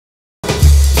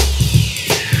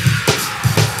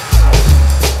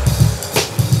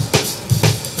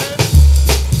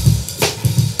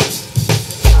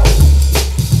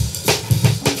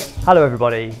Hello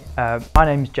everybody, my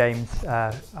name's James.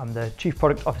 I'm the Chief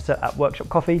Product Officer at Workshop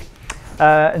Coffee,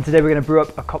 and today we're going to brew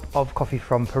up a cup of coffee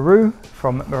from Peru,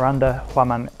 from Miranda,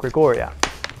 Huaman, Gregoria.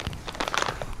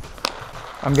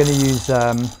 I'm going to use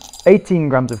 18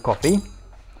 grams of coffee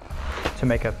to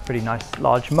make a pretty nice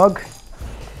large mug.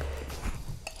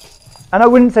 And I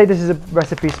wouldn't say this is a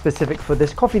recipe specific for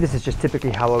this coffee, this is just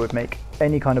typically how I would make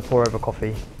any kind of pour over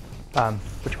coffee,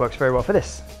 which works very well for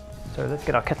this. So let's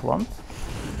get our kettle on.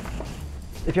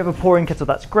 If you have a pouring kettle,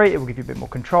 that's great, it will give you a bit more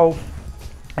control,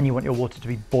 and you want your water to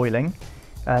be boiling.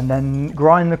 And then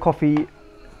grind the coffee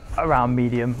around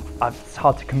medium. It's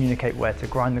hard to communicate where to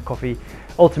grind the coffee.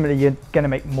 Ultimately, you're going to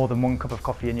make more than one cup of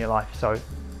coffee in your life, so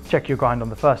check your grind on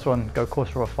the first one, go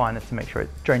coarser or finer to make sure it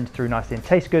drains through nicely and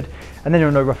tastes good, and then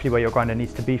you'll know roughly where your grinder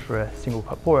needs to be for a single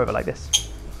cup pour over like this.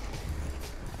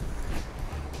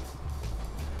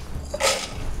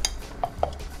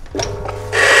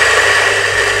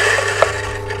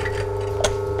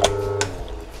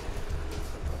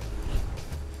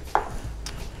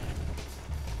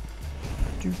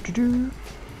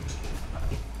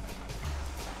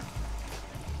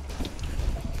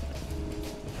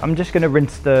 I'm just going to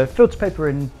rinse the filter paper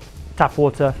in tap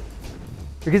water,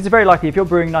 because it's very likely if you're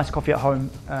brewing nice coffee at home,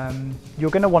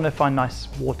 you're going to want to find nice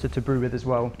water to brew with as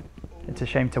well. It's a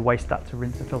shame to waste that to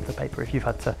rinse the filter paper if you've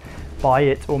had to buy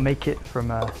it or make it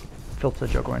from a filter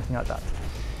jug or anything like that.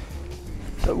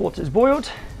 So water's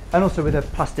boiled, and also with a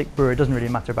plastic brewer it doesn't really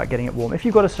matter about getting it warm. If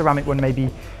you've got a ceramic one, maybe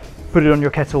put it on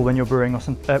your kettle when you're brewing or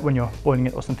when you're boiling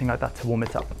it or something like that to warm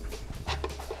it up.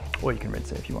 Or you can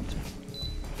rinse it if you want to.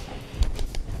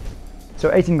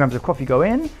 So 18 grams of coffee go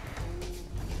in.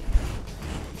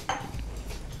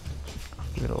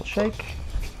 Give it a little shake.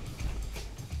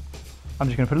 I'm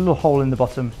just going to put a little hole in the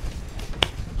bottom.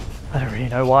 I don't really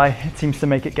know why. It seems to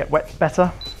make it get wet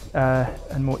better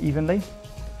and more evenly.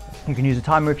 You can use a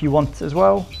timer if you want as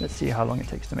well. Let's see how long it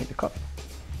takes to make the cup.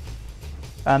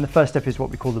 And the first step is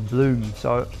what we call the bloom.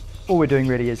 So all we're doing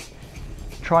really is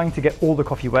trying to get all the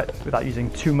coffee wet without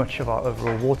using too much of our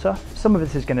overall water. Some of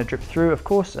this is going to drip through, of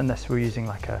course, unless we're using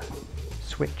like a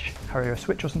switch, Harrier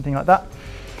switch or something like that.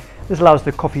 This allows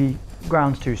the coffee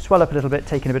grounds to swell up a little bit,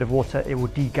 take in a bit of water, it will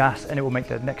degas and it will make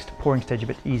the next pouring stage a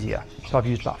bit easier. So I've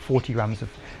used about 40 grams of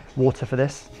water for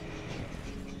this.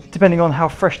 Depending on how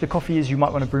fresh the coffee is, you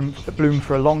might want to bloom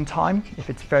for a long time. If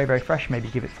it's very, very fresh, maybe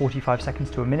give it 45 seconds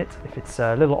to a minute. If it's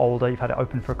a little older, you've had it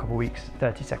open for a couple of weeks,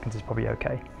 30 seconds is probably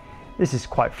okay. This is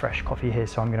quite fresh coffee here,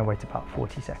 so I'm going to wait about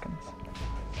 40 seconds.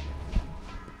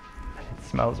 It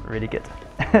smells really good.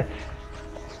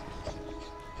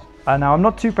 Now, I'm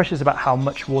not too precious about how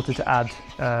much water to add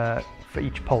for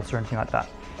each pulse or anything like that.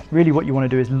 Really what you want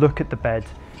to do is look at the bed,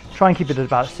 try and keep it at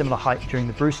about a similar height during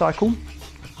the brew cycle.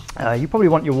 You probably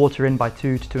want your water in by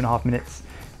 2 to 2.5 minutes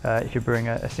if you're brewing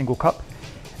a single cup.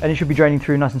 And it should be draining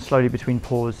through nice and slowly between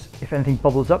pours. If anything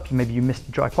bubbles up, maybe you missed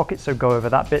the dry pocket, so go over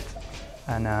that bit.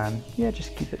 And yeah,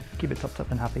 just keep it topped up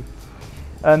and happy.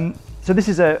 So this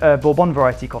is a Bourbon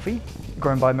variety coffee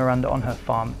grown by Miranda on her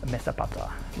farm Mesa Pata,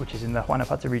 which is in the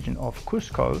Huaman region of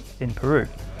Cusco in Peru.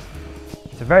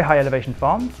 It's a very high elevation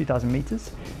farm, 2,000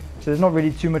 meters. So there's not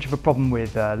really too much of a problem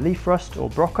with leaf rust or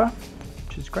broca,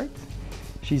 which is great.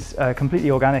 She's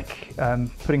completely organic,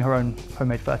 putting her own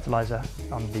homemade fertilizer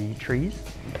on the trees,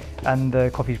 and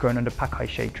the coffee's grown under Pakai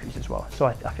shade trees as well. So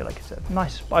I feel like it's a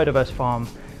nice biodiverse farm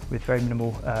with very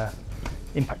minimal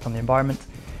impact on the environment.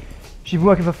 She's been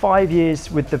working for 5 years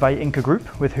with the V60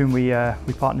 group, with whom we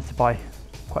partnered to buy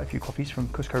quite a few coffees from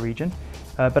Cusco region,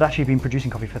 but actually been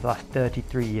producing coffee for the last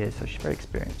 33 years, so she's very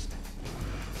experienced.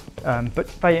 But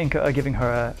V60 are giving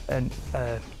her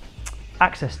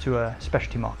access to a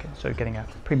specialty market, so getting a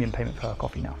premium payment for her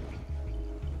coffee now.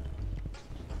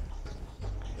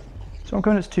 So I'm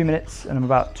coming at 2 minutes and I'm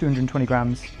about 220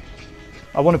 grams.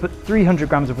 I want to put 300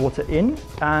 grams of water in,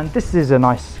 and this is a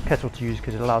nice kettle to use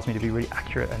because it allows me to be really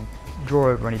accurate and draw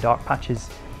over any dark patches,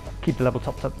 keep the level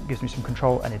topped up, gives me some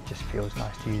control, and it just feels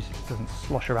nice to use. It doesn't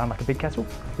slosh around like a big kettle.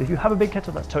 If you have a big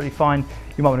kettle, that's totally fine.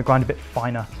 You might want to grind a bit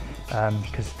finer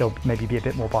because there'll maybe be a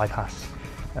bit more bypass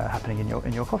happening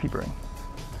in your coffee brewing.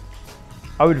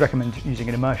 I would recommend using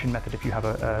an immersion method if you have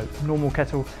a normal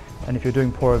kettle, and if you're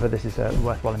doing pour over, this is a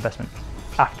worthwhile investment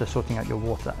after sorting out your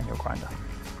water and your grinder.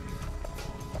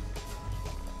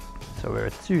 So we're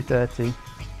at 230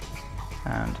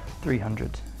 and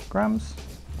 300 grams.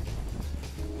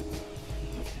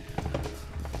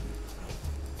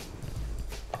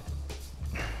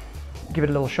 Give it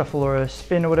a little shuffle or a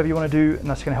spin or whatever you want to do, and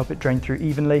that's going to help it drain through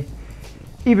evenly.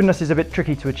 Evenness is a bit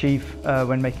tricky to achieve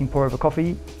when making pour over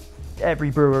coffee.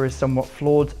 Every brewer is somewhat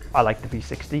flawed. I like the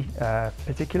V60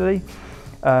 particularly.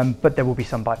 but there will be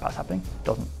some bypass happening.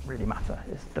 Doesn't really matter.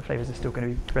 The flavors are still going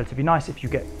to be relatively nice. If you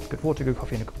get good water, good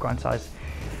coffee, and a good grind size,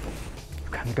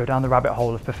 you can go down the rabbit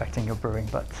hole of perfecting your brewing,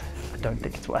 but I don't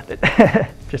think it's worth it.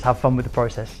 Just have fun with the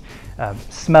process.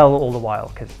 Smell all the while,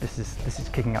 because this is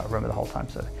kicking out aroma the whole time,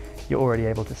 so you're already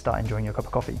able to start enjoying your cup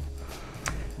of coffee.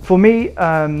 For me,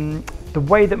 the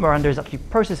way that Miranda is actually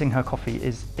processing her coffee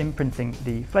is imprinting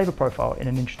the flavor profile in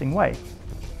an interesting way.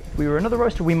 If we were another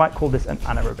roaster, we might call this an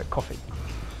anaerobic coffee.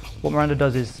 What Miranda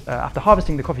does is, after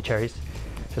harvesting the coffee cherries,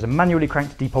 she has a manually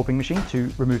cranked depulping machine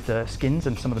to remove the skins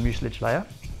and some of the mucilage layer,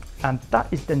 and that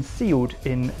is then sealed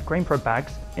in grain probe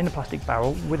bags in a plastic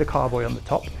barrel with a carboy on the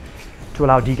top to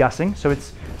allow degassing. So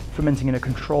it's fermenting in a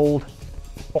controlled,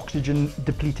 oxygen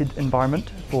depleted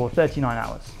environment for 39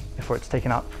 hours before it's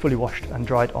taken out, fully washed and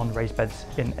dried on raised beds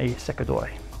in a secadore,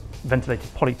 ventilated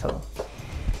polytunnel.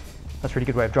 That's a really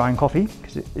good way of drying coffee,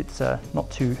 because it's not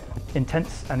too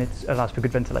intense, and it allows for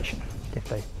good ventilation if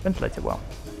they ventilate it well.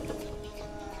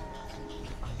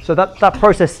 So that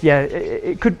process, yeah,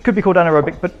 it could be called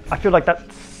anaerobic, but I feel like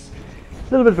that's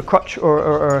a little bit of a crutch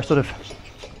or a sort of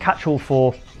catch-all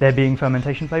for there being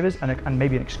fermentation flavors and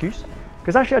maybe an excuse.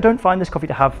 Because actually I don't find this coffee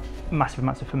to have massive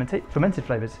amounts of fermented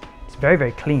flavors. It's very,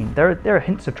 very clean. There are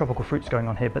hints of tropical fruits going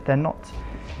on here, but they're not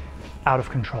out of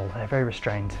control. They're very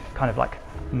restrained, kind of like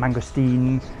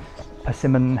mangosteen,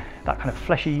 persimmon, that kind of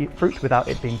fleshy fruit without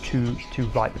it being too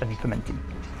ripe and fermenty.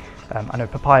 I know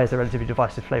papaya is a relatively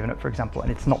divisive flavor note, for example,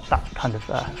 and it's not that kind of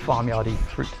farmyardy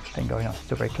fruit thing going on. It's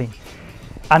still very clean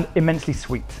and immensely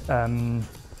sweet.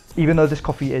 Even though this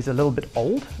coffee is a little bit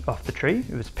old off the tree,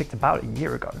 it was picked about a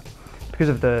year ago. Because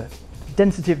of the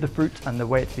density of the fruit and the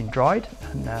way it's been dried,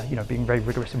 and you know, being very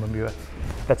rigorous in when we were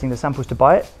vetting the samples to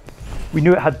buy it, we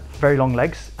knew it had very long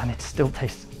legs, and it still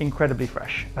tastes incredibly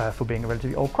fresh for being a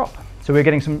relatively old crop. So we're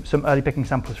getting some early picking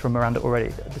samples from Miranda already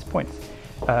at this point.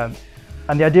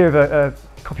 And the idea of a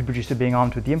coffee producer being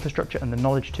armed with the infrastructure and the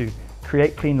knowledge to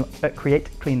create clean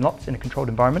lots in a controlled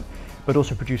environment, but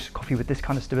also produce coffee with this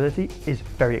kind of stability is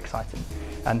very exciting.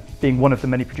 And being one of the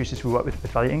many producers we work with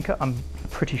Valle Inca, I'm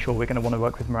pretty sure we're going to want to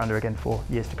work with Miranda again for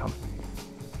years to come.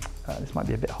 This might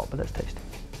be a bit hot, but let's taste.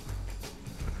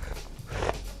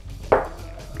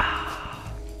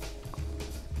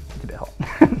 It's a bit hot.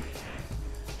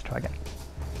 Let's try again.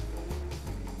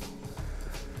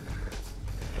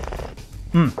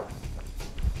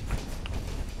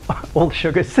 All the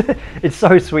sugars. It's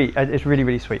so sweet. It's really,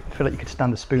 really sweet. I feel like you could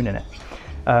stand a spoon in it.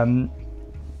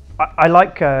 I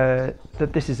like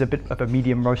that this is a bit of a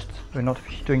medium roast. We're not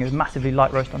doing a massively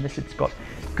light roast on this. It's got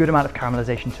a good amount of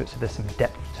caramelization to it, so there's some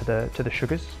depth to the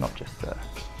sugars, not just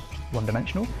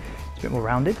one-dimensional. It's a bit more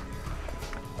rounded.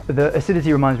 The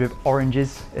acidity reminds me of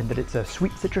oranges in that it's a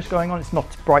sweet citrus going on. It's not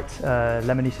bright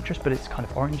lemony citrus, but it's kind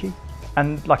of orangey.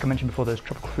 And like I mentioned before, those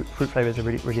tropical fruit flavors are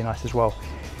really, really nice as well.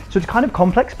 So it's kind of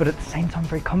complex, but at the same time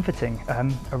very comforting.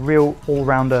 A real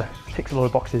all-rounder, ticks a lot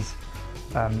of boxes.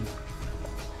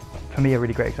 For me, a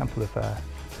really great example of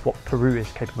what Peru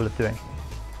is capable of doing.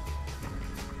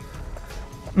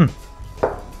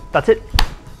 That's it.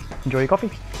 Enjoy your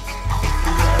coffee.